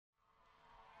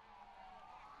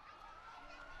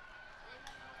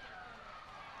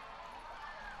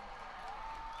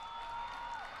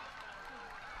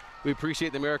We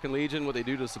appreciate the American Legion, what they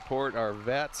do to support our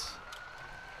vets.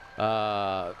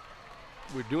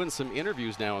 We're doing some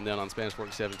interviews now and then on Spanish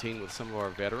Fork 17 with some of our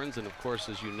veterans. And of course,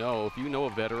 as you know, if you know a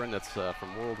veteran that's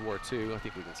from World War II, I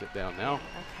think we can sit down now.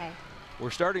 Okay. We're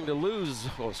starting to lose,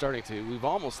 well, we've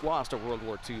almost lost our World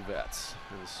War II vets.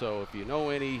 And so if you know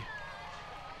any,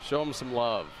 show them some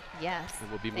love. Yes. And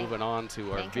we'll be moving on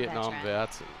to our Thank Vietnam veteran.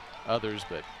 vets and others,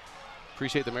 but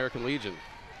appreciate the American Legion.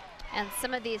 And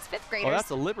some of these fifth graders. Oh,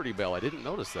 that's a Liberty Bell. I didn't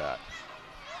notice that.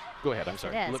 Go ahead, I'm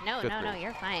sorry. It is. No, fifth grade.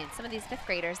 you're fine. Some of these fifth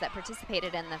graders that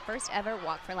participated in the first ever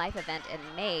Walk for Life event in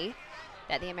May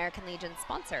that the American Legion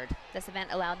sponsored. This event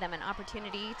allowed them an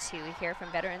opportunity to hear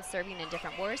from veterans serving in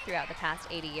different wars throughout the past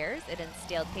 80 years. It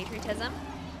instilled patriotism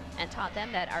and taught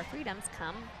them that our freedoms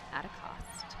come at a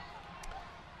cost.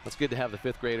 It's good to have the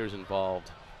fifth graders involved.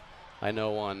 I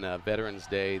know on Veterans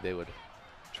Day they would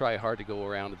try hard to go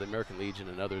around, the American Legion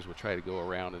and others would try to go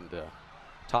around and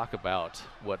talk about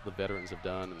what the veterans have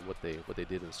done and what they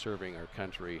did in serving our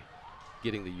country,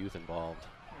 getting the youth involved.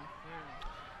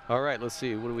 All right, let's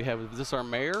see. What do we have? Is this our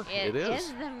mayor? It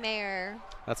is the mayor.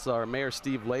 That's our mayor,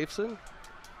 Steve Leifson.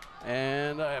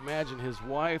 And I imagine his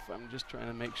wife. I'm just trying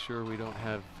to make sure we don't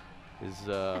have his,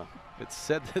 it's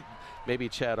said that maybe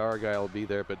Chad Argyle will be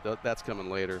there, but that's coming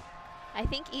later. I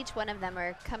think each one of them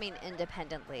are coming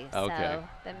independently. Okay. So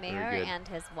the mayor and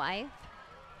his wife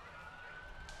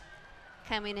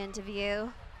coming into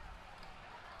view.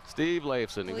 Steve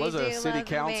Leifson. He was a city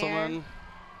councilman.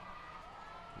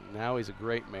 Now he's a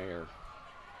great mayor.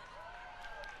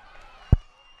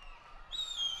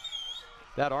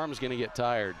 That arm's going to get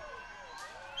tired.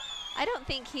 I don't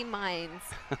think he minds.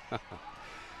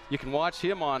 You can watch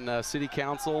him on City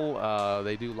Council.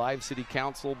 They do live City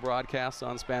Council broadcasts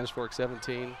on Spanish Fork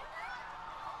 17.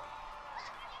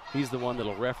 He's the one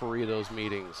that'll referee those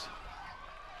meetings.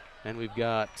 And we've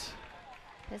got...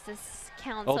 This is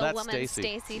Councilwoman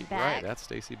Stacy Beck. Right, that's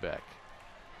Stacy Beck.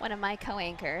 One of my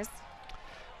co-anchors.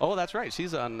 Oh, that's right.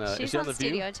 She's on. She's on The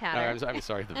Studio View? Chatter. I'm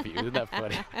sorry, The View. Isn't that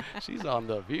funny? She's on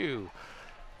The View.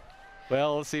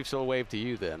 Well, let's see if she'll wave to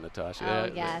you then, Natasha.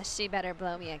 Oh, yeah. She better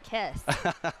blow me a kiss.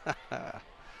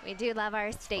 We do love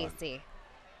our Stacy.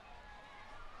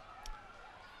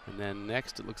 And then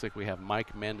next, it looks like we have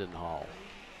Mike Mendenhall.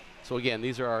 So again,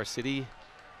 these are our city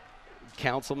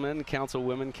councilmen,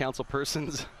 councilwomen,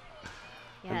 councilpersons.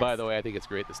 Yes. And by the way, I think it's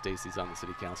great that Stacy's on the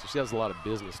city council. She has a lot of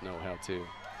business know-how too.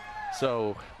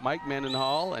 So Mike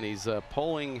Mendenhall, and he's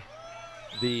polling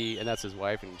and that's his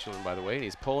wife and children, by the way, and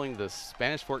he's polling the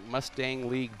Spanish Fork Mustang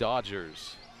League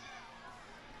Dodgers.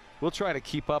 We'll try to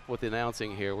keep up with the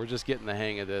announcing here. We're just getting the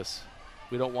hang of this.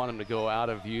 We don't want them to go out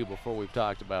of view before we've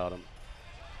talked about them.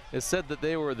 It said that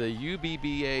they were the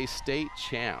UBBA state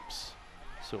champs.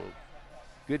 So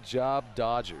good job,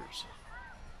 Dodgers.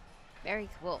 Very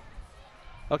cool.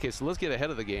 Okay, so let's get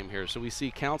ahead of the game here. So we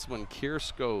see Councilman Keir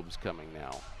Scobes coming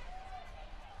now.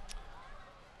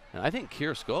 And I think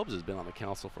Keir Scobes has been on the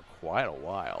council for quite a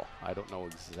while. I don't know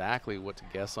exactly what to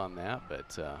guess on that,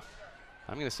 but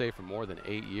I'm going to say for more than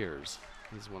 8 years.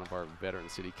 He's one of our veteran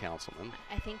city councilmen.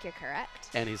 I think you're correct.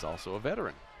 And he's also a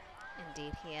veteran.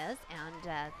 Indeed he is,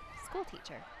 and school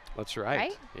teacher. That's right.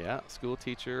 Right? Yeah, school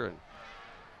teacher. And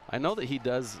I know that he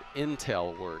does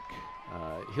intel work.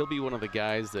 He'll be one of the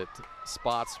guys that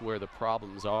spots where the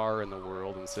problems are in the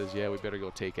world and says, yeah, we better go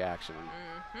take action.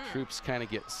 Troops kind of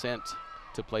get sent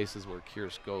to places where Keir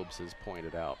Scobes has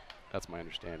pointed out. That's my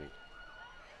understanding.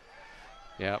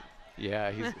 Yeah,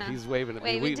 yeah, he's waving at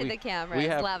me. Waving to the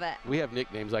camera. Love it. We have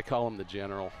nicknames. I call him the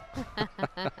General.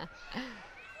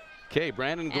 Okay,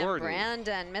 Brandon Gordon. And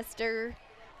Brandon, Mr.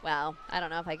 Well, I don't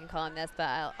know if I can call him this, but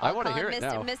I I'll want to call hear him it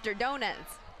now. Mr.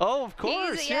 Donuts. Oh, of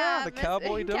course, yeah, the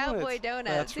Cowboy Donuts. Cowboy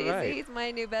Donuts. That's right. He's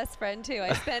my new best friend too.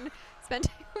 I spend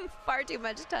far too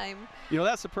much time. You know,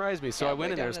 that surprised me. So I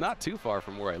went in there. Donuts. It's not too far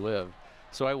from where I live.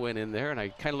 So I went in there and I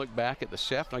kind of looked back at the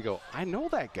chef and I go, I know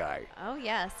that guy. Oh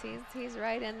yes, he's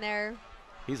right in there.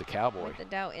 He's a cowboy. With the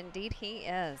dough, indeed he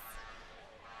is.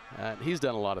 He's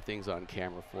done a lot of things on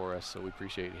camera for us, so we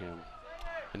appreciate him.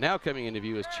 And now coming into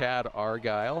view is Chad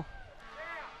Argyle.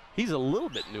 He's a little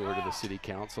bit newer to the city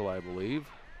council, I believe,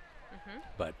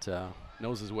 but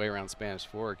knows his way around Spanish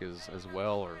Fork as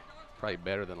well, or probably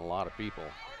better than a lot of people.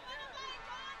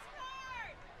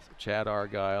 So Chad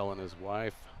Argyle and his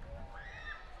wife.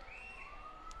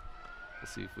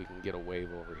 Let's see if we can get a wave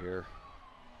over here.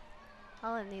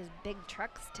 All in these big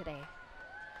trucks today.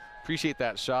 Appreciate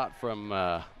that shot from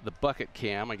the bucket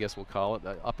cam, I guess we'll call it,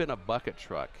 up in a bucket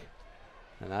truck.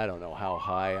 And I don't know how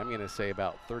high. I'm going to say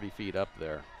about 30 feet up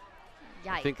there.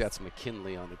 Yikes. I think that's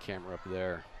McKinley on the camera up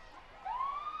there.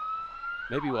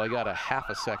 Maybe I got a half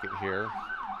a second here.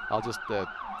 I'll just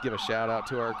give a shout out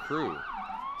to our crew.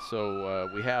 So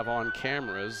we have on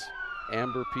cameras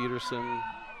Amber Peterson,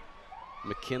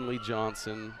 McKinley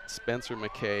Johnson, Spencer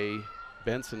McKay,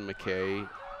 Benson McKay,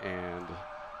 and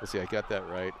let's see, I got that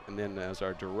right. And then as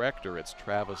our director, it's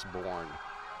Travis Bourne.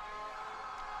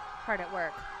 Hard at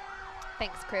work.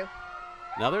 Thanks, crew.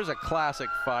 Now there's a classic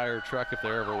fire truck if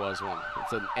there ever was one.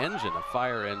 It's an engine, a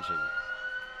fire engine.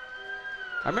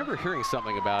 I remember hearing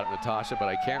something about it, Natasha, but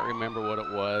I can't remember what it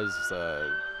was.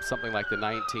 Something like the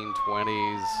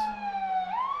 1920s,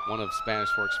 one of Spanish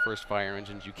Fork's first fire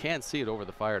engines. You can see it over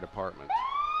the fire department.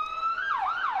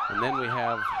 And then we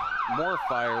have more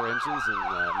fire engines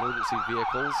and emergency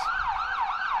vehicles.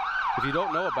 If you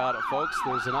don't know about it, folks,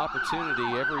 there's an opportunity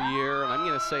every year, and I'm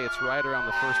going to say it's right around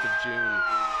the 1st of June,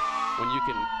 when you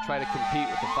can try to compete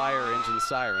with the fire engine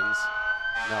sirens.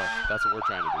 No, that's what we're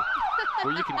trying to do.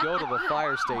 Where you can go to the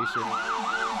fire station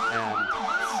and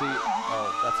see, oh,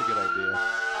 that's a good idea.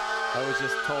 I was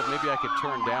just told maybe I could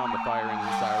turn down the fire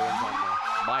engine sirens on the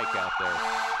mic out there.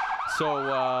 So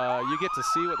you get to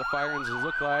see what the fire engines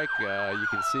look like. You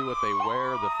can see what they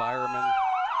wear, the firemen.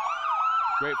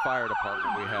 Great fire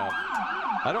department we have.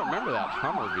 I don't remember that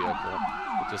Hummer vehicle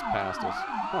that just passed us.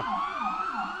 Huh.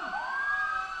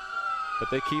 But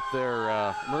they keep their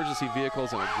emergency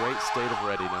vehicles in a great state of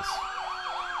readiness.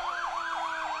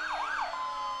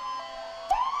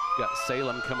 Got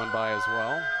Salem coming by as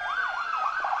well.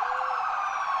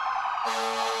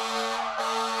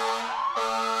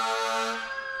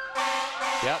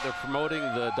 Yeah, they're promoting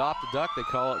the Adopt a Duck. They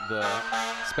call it the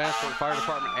Spanish Fork Fire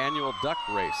Department Annual Duck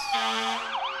Race.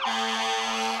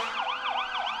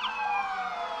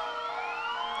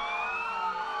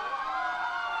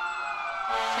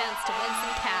 Chance to win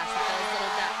some cash with those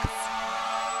little ducks.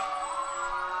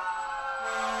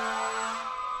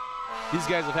 These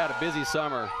guys have had a busy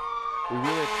summer. We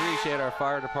really appreciate our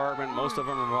fire department. Most of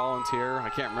them are volunteer. I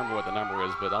can't remember what the number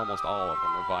is, but almost all of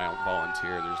them are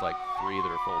volunteer. There's like 3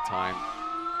 that are full-time.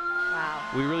 Wow.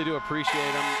 We really do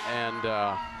appreciate them, and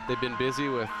they've been busy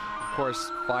with, of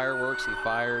course, fireworks and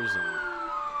fires. And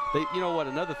they, you know what,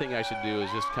 another thing I should do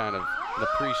is just kind of an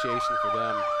appreciation for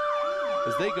them,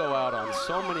 is they go out on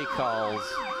so many calls,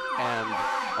 and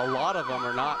a lot of them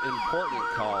are not important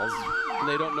calls, and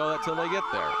they don't know that till they get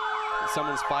there.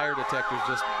 Someone's fire detectors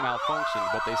just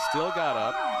malfunctioned, but they still got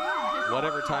up,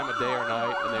 whatever time of day or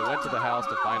night, and they went to the house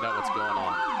to find out what's going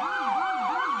on.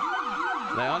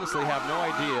 And I honestly have no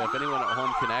idea if anyone at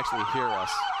home can actually hear us.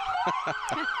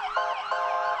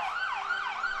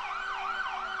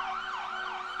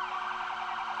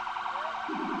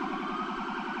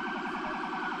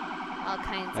 All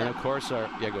kinds And of, of course our,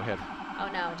 yeah, go ahead. oh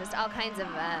no, just all kinds of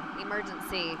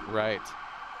emergency. Right.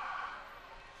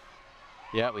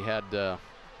 Yeah, we had an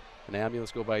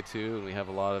ambulance go by too, and we have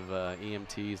a lot of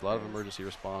EMTs, a lot of emergency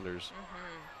responders.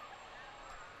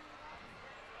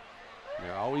 And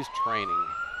they're always training.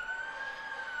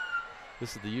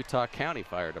 This is the Utah County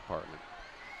Fire Department.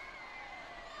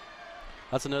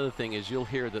 That's another thing, is you'll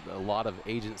hear that a lot of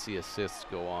agency assists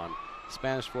go on.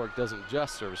 Spanish Fork doesn't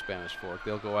just serve Spanish Fork.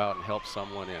 They'll go out and help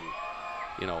someone in,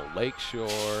 you know,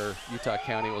 Lakeshore. Utah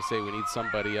County will say we need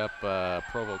somebody up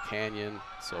Provo Canyon.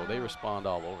 So they respond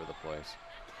all over the place.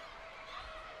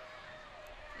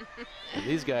 And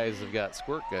these guys have got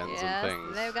squirt guns and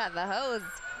things. They've got the hose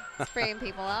spraying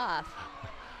people off.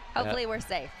 Hopefully we're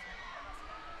safe.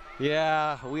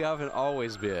 Yeah, we haven't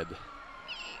always been.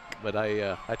 But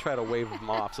I try to wave them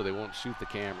off so they won't shoot the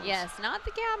cameras. Yes, not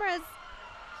the cameras.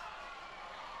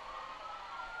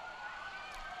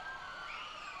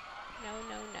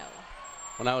 No, no, no.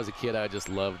 When I was a kid, I just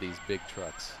loved these big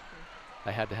trucks.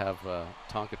 I had to have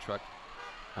Tonka truck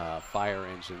fire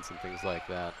engines and things like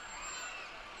that.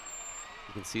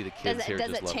 You can see the kids here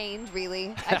just love. Does it change,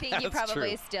 really? I think you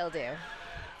probably still do.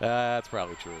 That's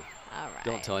probably true. All right.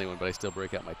 Don't tell anyone, but I still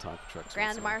break out my Tonka trucks.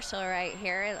 Grand Marshal right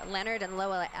here, Leonard and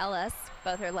Lola Ellis,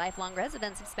 both are lifelong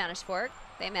residents of Spanish Fork.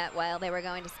 They met while they were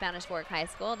going to Spanish Fork High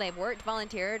School. They've worked,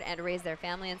 volunteered, and raised their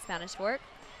family in Spanish Fork.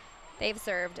 They've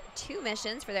served 2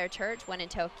 missions for their church, one in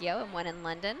Tokyo and one in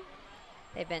London.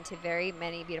 They've been to very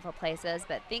many beautiful places,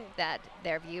 but think that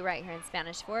their view right here in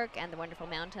Spanish Fork and the wonderful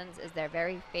mountains is their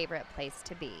very favorite place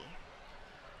to be.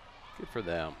 Good for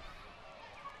them.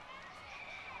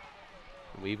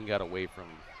 And we even got away from,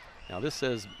 now this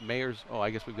says Mayor's, oh,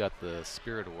 I guess we've got the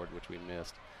Spirit Award, which we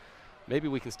missed. Maybe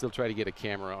we can still try to get a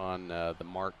camera on the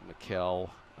Mark McKell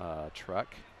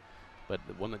truck, but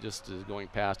the one that just is going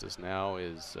past us now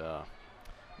is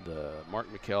the Mark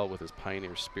McKell with his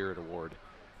Pioneer Spirit Award.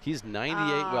 He's 98.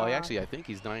 Well, actually, I think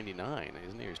he's 99,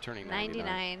 isn't he? He's turning 99.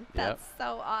 99. That's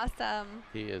so awesome.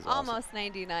 He is almost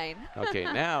 99. Okay,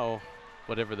 now,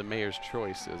 whatever the mayor's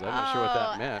choice is, I'm not sure what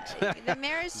that meant. The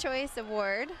Mayor's Choice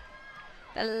Award.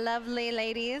 The lovely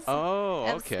ladies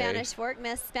of Spanish Fork,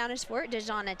 Miss Spanish Fork,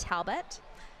 Dejana Talbot,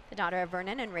 the daughter of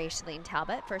Vernon and Racheline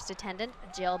Talbot. First attendant,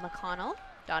 Jill McConnell,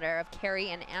 daughter of Carrie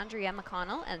and Andrea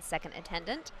McConnell, and second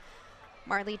attendant,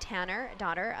 Marley Tanner,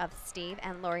 daughter of Steve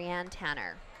and Lorianne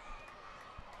Tanner.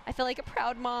 I feel like a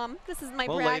proud mom. This is my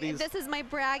This is my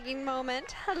bragging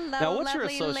moment. Hello, now, what's your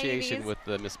lovely association ladies. with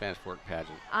the Miss Spanish Fork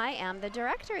pageant? I am the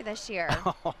director this year.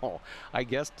 Oh, I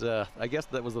guess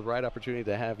that was the right opportunity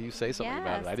to have you say something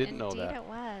about it. I didn't know that. Indeed it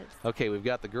was. Okay, we've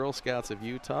got the Girl Scouts of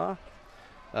Utah.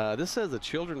 This says the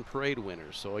Children Parade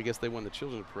winners, so I guess they won the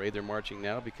Children's Parade. They're marching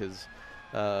now because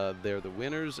they're the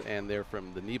winners, and they're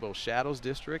from the Nebo Shadows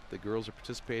District. The girls are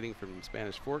participating from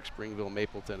Spanish Fork, Springville,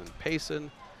 Mapleton, and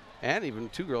Payson, and even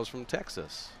 2 girls from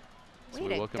Texas. So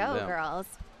Way to go, girls.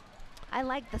 I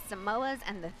like the Samoas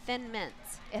and the Thin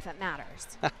Mints, if it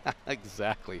matters.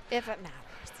 Exactly. If it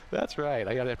matters. That's right.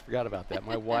 I forgot about that.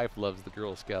 My wife loves the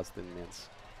Girl Scouts Thin Mints.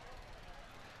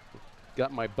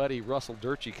 Got my buddy Russell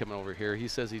Durchie coming over here. He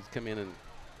says he'd come in and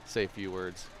say a few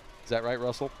words. Is that right,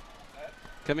 Russell?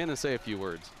 Come in and say a few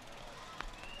words.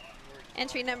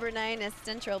 Entry number 9 is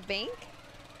Central Bank.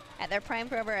 At their prime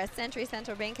for over a century,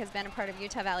 Central Bank has been a part of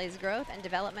Utah Valley's growth and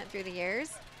development through the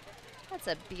years. That's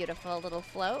a beautiful little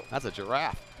float. That's a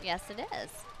giraffe. Yes, it is.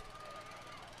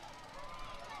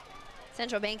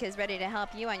 Central Bank is ready to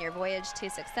help you on your voyage to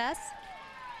success.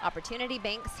 Opportunity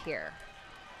Bank's here.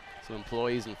 Some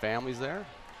employees and families there.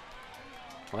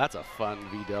 Well, that's a fun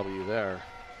VW there.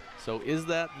 So is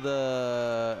that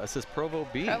it says Provo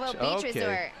Beach? Provo Beach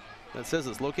Resort. It says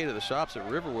it's located at the shops at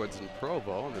Riverwoods in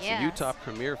Provo, and it's the Utah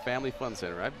Premier Family Fun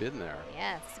Center. I've been there.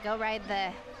 Yes, go ride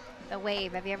the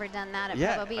wave. Have you ever done that at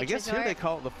Provo Beach I guess Resort? here they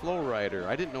call it the Flow Rider.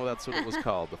 I didn't know that's what it was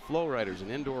called. The Flow Rider is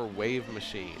an indoor wave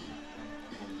machine.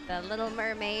 The Little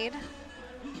Mermaid.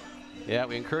 Yeah,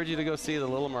 we encourage you to go see The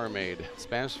Little Mermaid,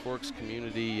 Spanish Forks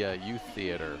Community Youth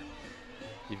Theater.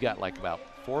 You've got like about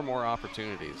 4 more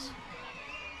opportunities.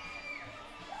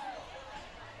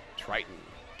 Triton,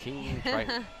 King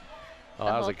Triton. Oh,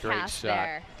 that was a great shot.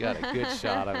 There. Got a good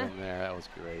shot of him there. That was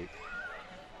great.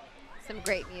 Some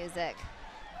great music.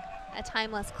 A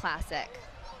timeless classic.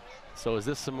 So is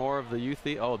this some more of the youth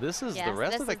theater? Oh, this is the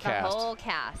rest of the cast. The whole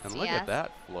cast. And look at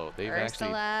that float. They've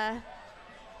Ursula.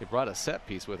 They brought a set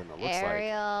piece with them, it looks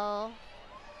Ariel. like.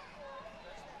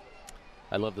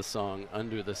 I love the song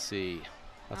Under the Sea.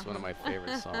 That's one of my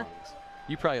favorite songs.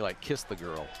 You probably like Kiss the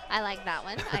Girl. I like that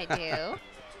one. I do.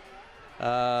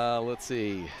 Let's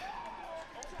see.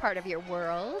 Part of Your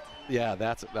World. Yeah,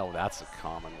 that's a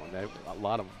common one. A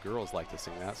lot of girls like to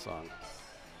sing that song.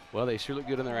 Well, they sure look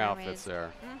good in their outfits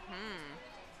there.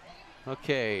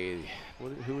 Okay,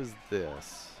 who is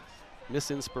this? Miss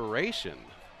Inspiration.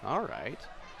 All right.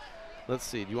 Let's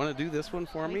see. Do you want to do this one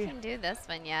for me? We can do this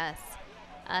one, yes.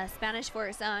 Spanish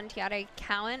Fork's own Tiara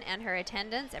Cowan and her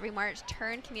attendants. Every March,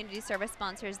 Turn Community Service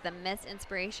sponsors the Miss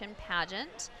Inspiration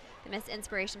Pageant. The Miss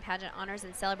Inspiration Pageant honors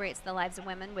and celebrates the lives of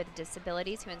women with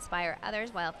disabilities who inspire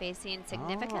others while facing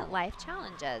significant life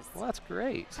challenges. Well, that's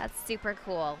great. That's super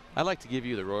cool. I'd like to give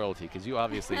you the royalty because you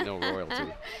obviously know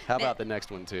royalty. How about the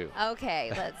next one, too?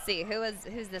 Okay, let's see.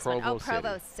 Who's this one? Oh,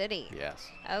 Provo City. Yes.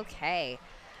 Okay.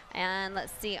 And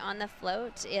let's see, on the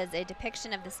float is a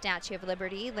depiction of the Statue of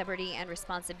Liberty. Liberty and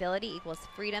responsibility equals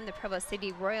freedom. The Provo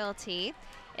City royalty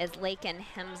is Lakin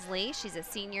Hemsley. She's a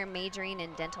senior majoring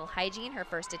in dental hygiene. Her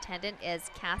first attendant is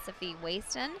Cassidy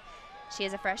Waston. She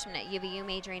is a freshman at UVU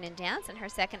majoring in dance. And her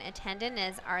second attendant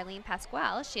is Arlene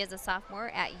Pasquale. She is a sophomore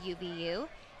at UVU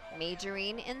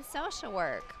majoring in social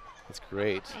work. That's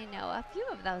great. I know a few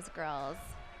of those girls.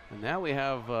 And now we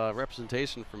have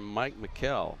representation from Mike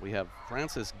McKell. We have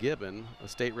Francis Gibbon, a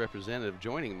state representative,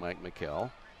 joining Mike McKell,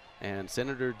 and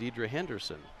Senator Deidre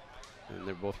Henderson. And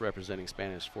they're both representing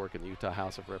Spanish Fork in the Utah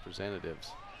House of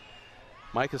Representatives.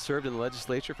 Mike has served in the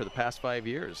legislature for the past 5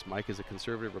 years. Mike is a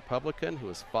conservative Republican who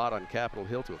has fought on Capitol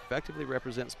Hill to effectively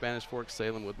represent Spanish Fork,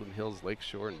 Salem, Woodland Hills,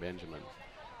 Lakeshore, and Benjamin.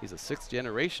 He's a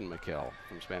 6th-generation McKell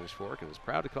from Spanish Fork and is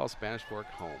proud to call Spanish Fork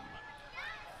home.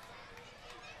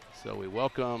 So we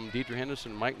welcome Deidre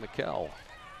Henderson and Mike McKell.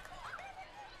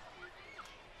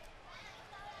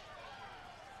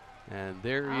 And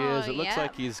there he is. It looks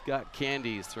like he's got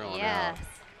candies thrown out.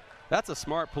 That's a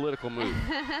smart political move.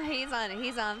 He's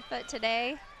on foot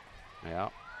today. Yeah.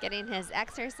 Getting his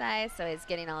exercise, so he's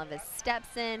getting all of his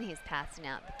steps in. He's passing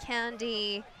out the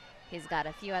candy. He's got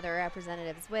a few other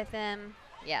representatives with him.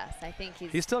 Yes, I think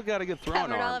He's still got a good throwing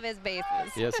covered arm. all of his bases.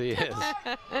 Yes, he is.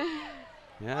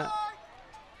 Yeah.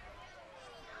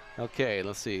 Okay,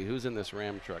 let's see. Who's in this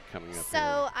Ram truck coming up So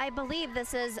here? I believe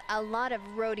this is a lot of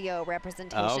rodeo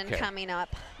representation okay. coming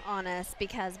up on us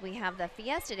because we have the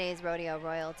Fiesta Days Rodeo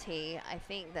Royalty. I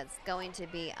think that's going to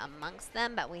be amongst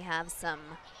them, but we have some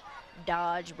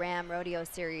Dodge Ram Rodeo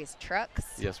Series trucks.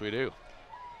 Yes, we do.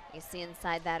 You see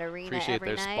inside that arena Appreciate every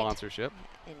their night. sponsorship.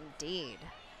 Indeed.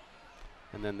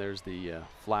 And then there's the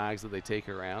flags that they take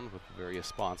around with various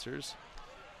sponsors.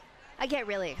 I get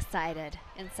really excited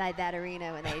inside that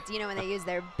arena when they, when they use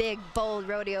their big, bold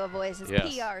rodeo voices,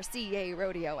 Yes. PRCA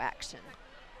rodeo action.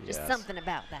 Just Yes. something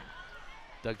about that.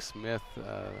 Doug Smith,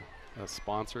 a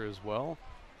sponsor as well.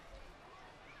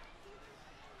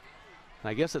 And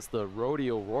I guess it's the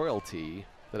rodeo royalty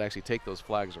that actually take those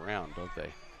flags around, don't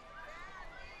they?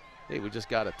 Hey, we just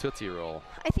got a Tootsie Roll.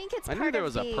 I think it's I part knew there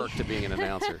of was a perk to being an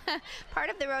announcer. part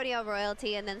of the rodeo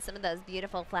royalty and then some of those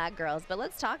beautiful flag girls. But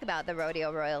let's talk about the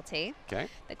rodeo royalty. Okay.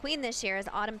 The queen this year is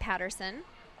Autumn Patterson.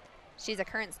 She's a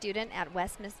current student at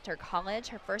Westminster College.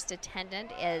 Her first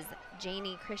attendant is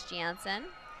Janie Christiansen,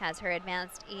 has her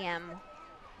advanced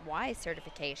EMY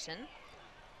certification.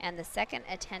 And the second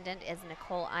attendant is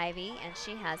Nicole Ivy, and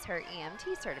she has her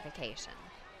EMT certification.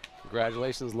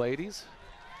 Congratulations, ladies.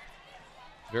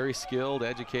 Very skilled,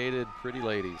 educated, pretty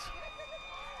ladies.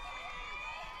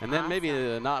 And then maybe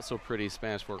the not so pretty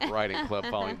Spanish Fork Riding Club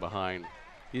following behind.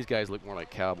 These guys look more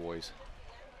like cowboys.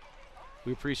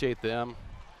 We appreciate them.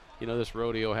 You know, this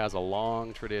rodeo has a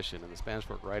long tradition in the Spanish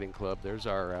Fork Riding Club. There's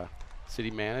our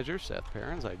city manager, Seth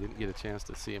Perrins. I didn't get a chance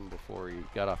to see him before he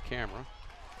got off camera.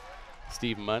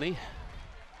 Steve Money.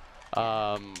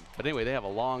 But anyway, they have a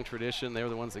long tradition. They were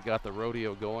the ones that got the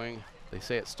rodeo going. They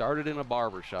say it started in a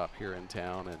barber shop here in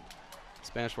town, and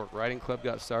Spanish Fork Riding Club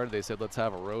got started. They said, let's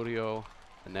have a rodeo,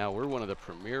 and now we're one of the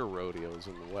premier rodeos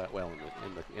in the world.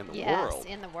 Yes,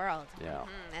 in the world. Yeah.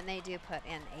 Mm-hmm. And they do put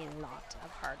in a lot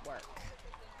of hard work.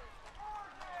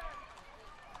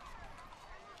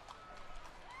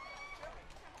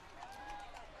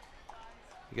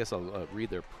 I guess I'll read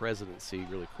their presidency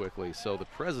really quickly. So the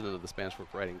president of the Spanish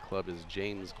Fork Riding Club is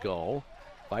James Gull.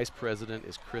 Vice president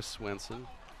is Chris Swenson.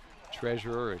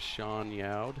 Treasurer is Sean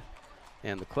Youd.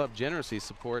 And the club generously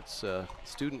supports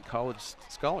student college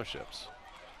scholarships.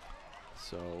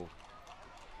 So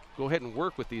go ahead and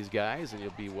work with these guys and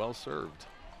you'll be well served.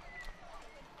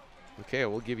 Okay,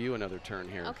 we'll give you another turn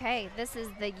here. Okay, this is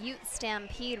the Ute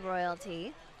Stampede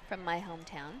royalty from my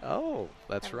hometown. Oh,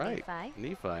 that's From right.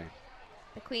 Nephi.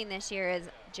 The queen this year is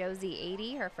Josie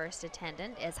 80. Her first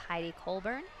attendant is Heidi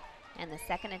Colburn. And the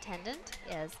second attendant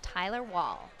is Tyler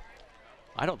Wall.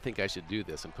 I don't think I should do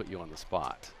this and put you on the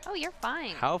spot. Oh, you're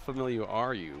fine. How familiar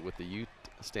are you with the Ute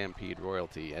Stampede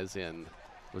royalty? As in,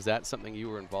 was that something you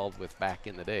were involved with back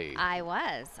in the day? I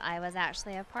was. I was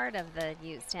actually a part of the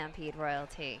Ute Stampede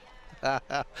royalty.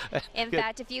 In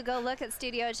fact, if you go look at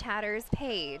Studio Chatter's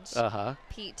page,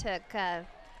 Pete took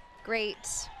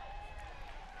great,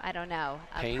 I don't know.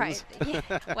 Pains?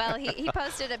 Well, he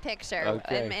posted a picture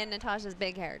in Natasha's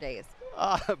big hair days.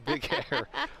 Big hair.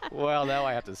 Well, now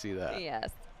I have to see that.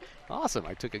 Yes. Awesome.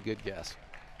 I took a good guess.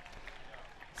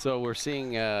 So we're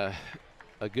seeing a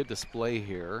good display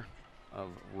here of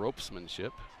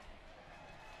ropesmanship.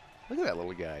 Look at that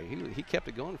little guy. He kept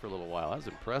it going for a little while. That was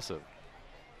impressive.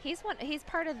 He's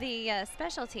part of the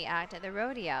specialty act at the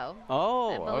rodeo.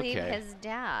 Oh, I believe okay. his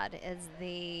dad is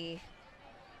the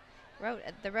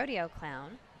rodeo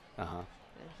clown. Uh-huh.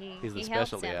 He He's the helps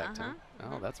specialty him. act, huh?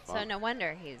 Oh, that's fun. So no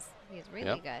wonder he's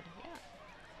really good. Yeah.